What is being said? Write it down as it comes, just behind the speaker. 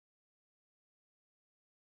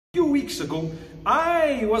Few weeks ago,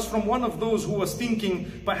 I was from one of those who was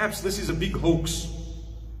thinking, perhaps this is a big hoax.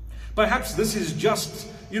 Perhaps this is just,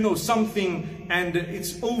 something and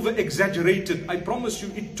it's over-exaggerated. I promise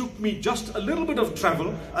you, it took me just a little bit of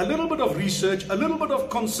travel, a little bit of research, a little bit of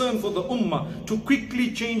concern for the ummah to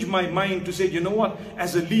quickly change my mind to say, you know what,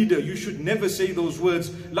 as a leader, you should never say those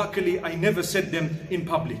words. Luckily, I never said them in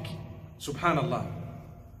public. Subhanallah.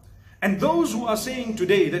 And those who are saying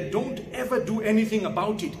today that don't ever do anything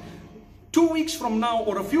about it, 2 weeks from now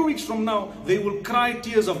or a few weeks from now, they will cry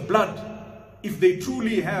tears of blood if they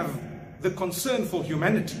truly have the concern for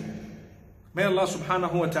humanity. May Allah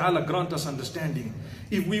subhanahu wa ta'ala grant us understanding.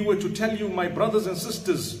 If we were to tell you, my brothers and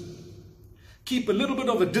sisters, keep a little bit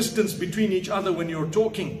of a distance between each other when you're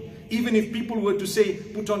talking. Even if people were to say,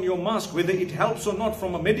 put on your mask, whether it helps or not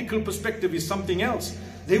from a medical perspective is something else.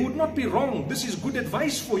 They would not be wrong. This is good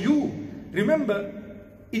advice for you. Remember,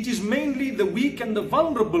 it is mainly the weak and the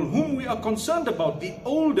vulnerable whom we are concerned about. The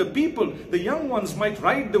older people, the young ones might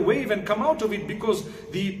ride the wave and come out of it because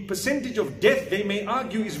the percentage of death, they may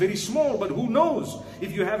argue, is very small. But who knows?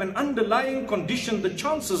 If you have an underlying condition, the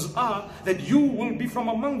chances are that you will be from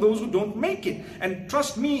among those who don't make it. And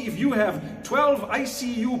trust me, if you have 12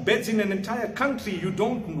 ICU beds in an entire country, you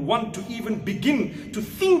don't want to even begin to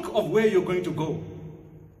think of where you're going to go.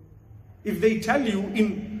 If they tell you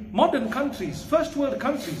in modern countries, first world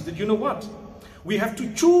countries, that you know what, we have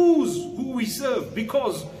to choose who we serve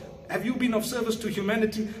because have you been of service to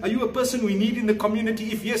humanity? Are you a person we need in the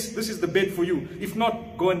community? If yes, this is the bed for you. If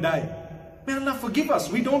not, go and die. May Allah forgive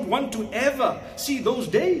us. We don't want to ever see those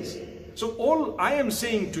days. So all I am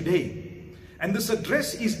saying today, and this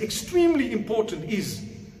address is extremely important, is,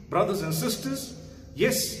 brothers and sisters,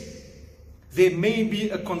 yes, there may be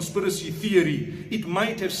a conspiracy theory. It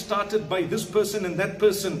might have started by this person and that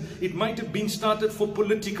person. It might have been started for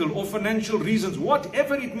political or financial reasons.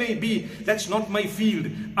 Whatever it may be, that's not my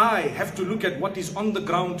field. I have to look at what is on the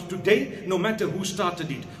ground today, no matter who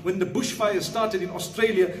started it. When the bushfires started in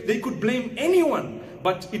Australia, they could blame anyone,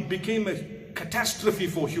 but it became a catastrophe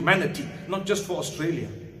for humanity, not just for Australia.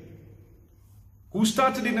 Who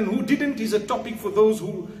started it and who didn't is a topic for those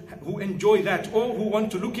who enjoy that or who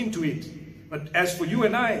want to look into it. But as for you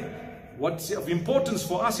and I, what's of importance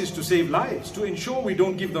for us is to save lives, to ensure we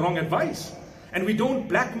don't give the wrong advice. And we don't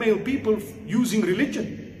blackmail people using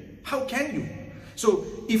religion. How can you? So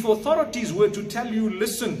if authorities were to tell you,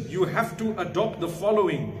 listen, you have to adopt the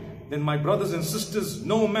following, then my brothers and sisters,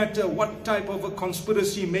 no matter what type of a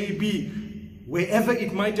conspiracy may be, wherever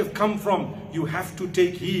it might have come from, you have to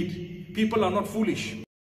take heed. People are not foolish.